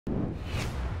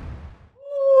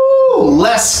Woo!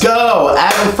 Let's go!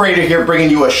 Adam Frater here, bringing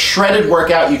you a shredded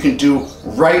workout you can do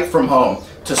right from home.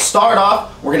 To start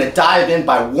off, we're gonna dive in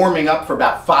by warming up for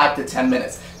about 5 to 10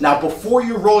 minutes. Now, before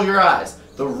you roll your eyes,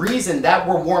 the reason that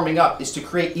we're warming up is to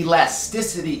create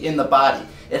elasticity in the body.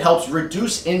 It helps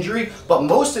reduce injury, but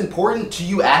most important to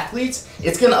you athletes,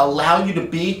 it's gonna allow you to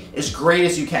be as great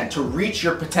as you can, to reach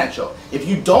your potential. If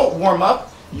you don't warm up,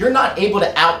 you're not able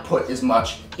to output as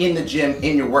much in the gym,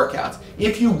 in your workouts.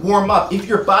 If you warm up, if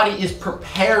your body is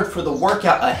prepared for the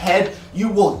workout ahead, you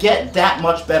will get that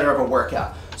much better of a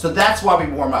workout. So that's why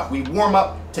we warm up. We warm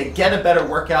up to get a better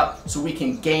workout so we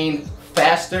can gain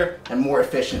faster and more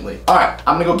efficiently. All right,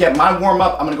 I'm gonna go get my warm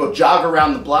up. I'm gonna go jog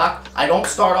around the block. I don't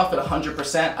start off at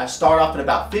 100%. I start off at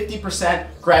about 50%,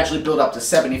 gradually build up to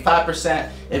 75%,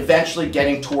 eventually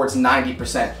getting towards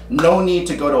 90%. No need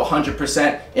to go to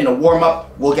 100% in a warm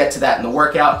up. We'll get to that in the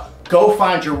workout. Go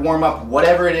find your warm up,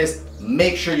 whatever it is,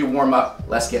 make sure you warm up.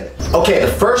 Let's get it. Okay,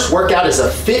 the first workout is a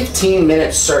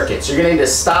 15-minute circuit. So you're gonna need a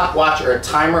stopwatch or a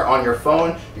timer on your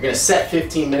phone. You're gonna set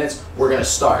 15 minutes. We're gonna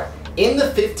start. In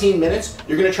the 15 minutes,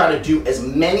 you're gonna try to do as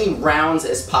many rounds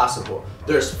as possible.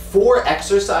 There's 4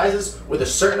 exercises with a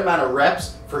certain amount of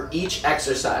reps for each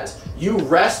exercise. You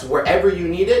rest wherever you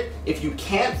need it. If you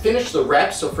can't finish the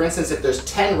reps, so for instance, if there's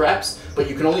 10 reps, but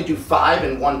you can only do 5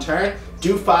 in one turn,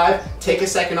 do 5, take a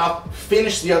second off,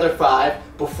 finish the other 5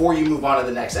 before you move on to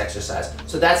the next exercise.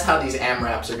 So that's how these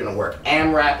AMRAPs are gonna work.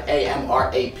 AMRAP,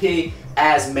 A-M-R-A-P,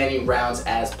 as many rounds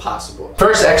as possible.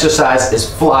 First exercise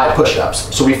is fly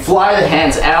push-ups. So we fly the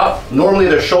hands out, normally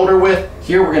they're shoulder width.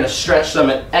 Here we're gonna stretch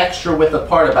them an extra width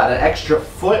apart, about an extra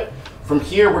foot. From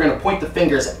here, we're gonna point the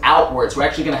fingers outwards. We're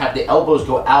actually gonna have the elbows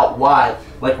go out wide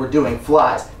like we're doing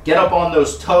flies. Get up on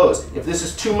those toes. If this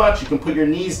is too much, you can put your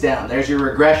knees down. There's your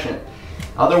regression.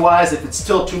 Otherwise, if it's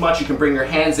still too much, you can bring your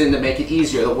hands in to make it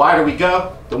easier. The wider we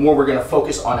go, the more we're gonna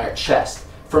focus on our chest.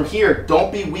 From here,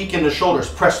 don't be weak in the shoulders.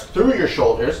 Press through your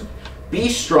shoulders. Be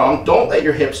strong. Don't let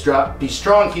your hips drop. Be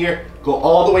strong here. Go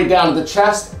all the way down to the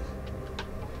chest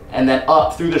and then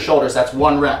up through the shoulders. That's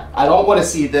 1 rep. I don't want to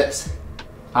see this.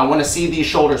 I want to see these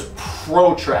shoulders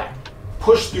protract.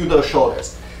 Push through those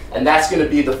shoulders. And that's going to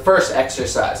be the first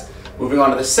exercise. Moving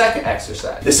on to the second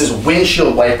exercise. This is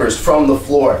windshield wipers from the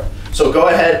floor. So go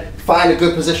ahead, find a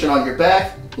good position on your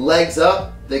back, legs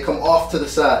up, they come off to the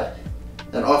side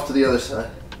and off to the other side.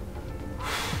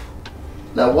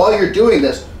 Now while you're doing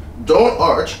this, don't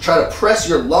arch, try to press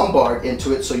your lumbar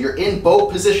into it so you're in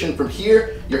boat position from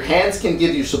here. Your hands can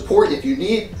give you support if you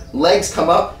need. Legs come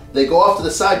up, they go off to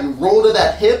the side, you roll to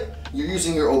that hip, you're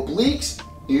using your obliques,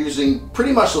 you're using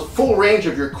pretty much the full range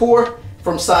of your core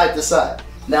from side to side.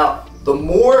 Now, the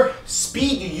more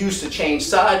speed you use to change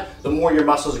side, the more your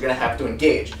muscles are gonna have to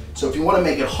engage. So if you wanna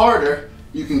make it harder,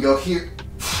 you can go here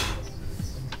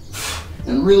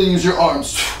and really use your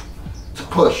arms to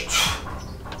push.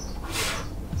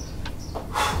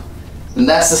 And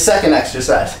that's the second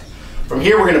exercise. From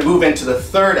here, we're gonna move into the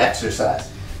third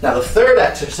exercise. Now the third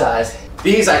exercise,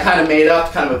 these I kind of made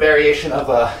up, kind of a variation of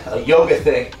a yoga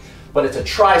thing, but it's a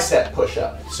tricep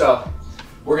push-up. So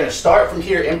we're gonna start from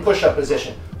here in push-up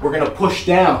position. We're gonna push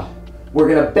down. We're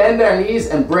gonna bend our knees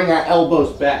and bring our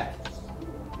elbows back.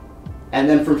 And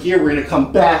then from here, we're gonna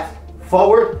come back,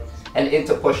 forward, and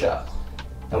into push-up.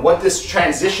 And what this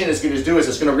transition is gonna do is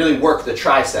it's gonna really work the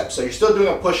triceps. So you're still doing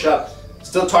a push-up,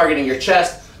 still targeting your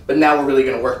chest, but now we're really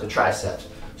gonna work the triceps.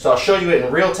 So I'll show you it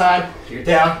in real time. You're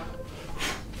down.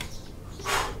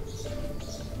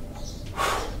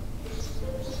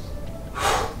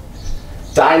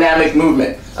 Dynamic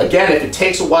movement. Again, if it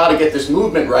takes a while to get this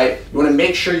movement right, you wanna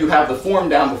make sure you have the form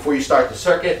down before you start the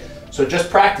circuit. So just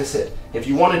practice it. If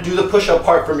you wanna do the push-up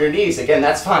part from your knees, again,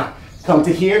 that's fine. Come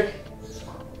to here.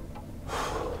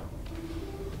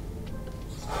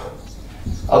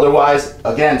 Otherwise,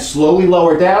 again, slowly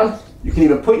lower down. You can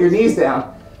even put your knees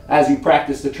down as you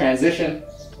practice the transition.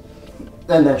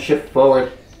 And then shift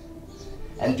forward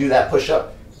and do that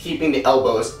push-up, keeping the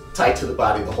elbows tight to the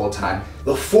body the whole time.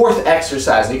 The fourth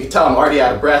exercise, and you can tell I'm already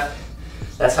out of breath.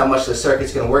 That's how much the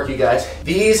circuit's gonna work, you guys.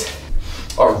 These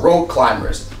are rope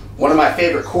climbers, one of my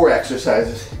favorite core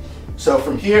exercises. So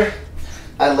from here,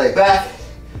 I lay back,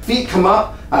 feet come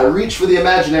up, I reach for the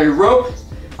imaginary rope,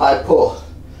 I pull.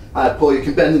 I pull, you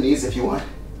can bend the knees if you want.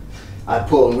 I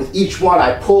pull, and with each one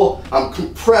I pull, I'm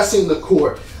compressing the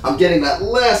core. I'm getting that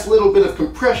last little bit of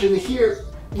compression here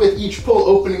with each pull,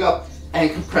 opening up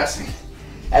and compressing.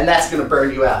 And that's gonna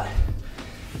burn you out.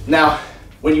 Now,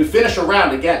 when you finish a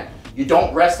round, again, you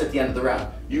don't rest at the end of the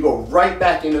round. You go right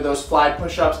back into those fly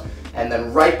push-ups and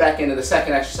then right back into the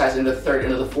second exercise, into the third,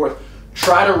 into the fourth.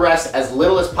 Try to rest as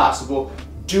little as possible.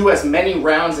 Do as many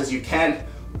rounds as you can.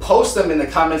 Post them in the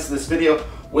comments of this video.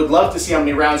 Would love to see how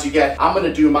many rounds you get. I'm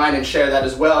gonna do mine and share that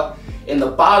as well. In the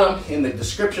bottom, in the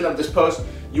description of this post,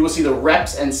 you will see the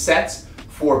reps and sets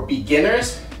for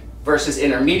beginners versus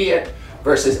intermediate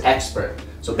versus expert.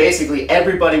 So basically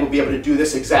everybody will be able to do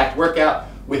this exact workout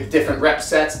with different rep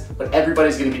sets, but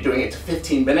everybody's gonna be doing it to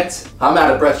 15 minutes. I'm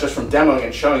out of breath just from demoing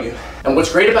and showing you. And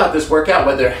what's great about this workout,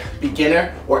 whether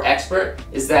beginner or expert,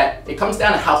 is that it comes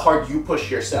down to how hard you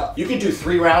push yourself. You could do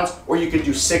 3 rounds or you could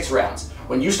do 6 rounds.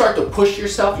 When you start to push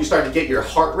yourself, you start to get your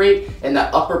heart rate in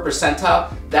that upper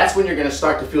percentile, that's when you're gonna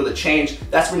start to feel the change.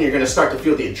 That's when you're gonna start to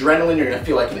feel the adrenaline. You're gonna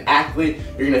feel like an athlete.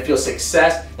 You're gonna feel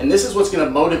success. And this is what's gonna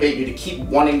motivate you to keep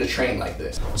wanting to train like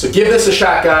this. So give this a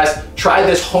shot, guys. Try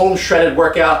this home shredded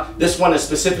workout. This one is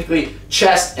specifically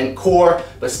chest and core,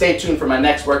 but stay tuned for my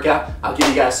next workout. I'll give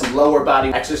you guys some lower body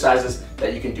exercises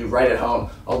that you can do right at home,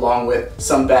 along with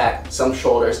some back, some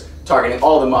shoulders, targeting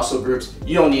all the muscle groups.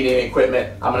 You don't need any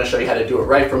equipment. I'm gonna show you how to do it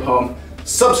right from home.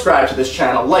 Subscribe to this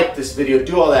channel, like this video,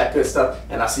 do all that good stuff,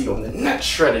 and I'll see you on the next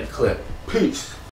shredded clip. Peace.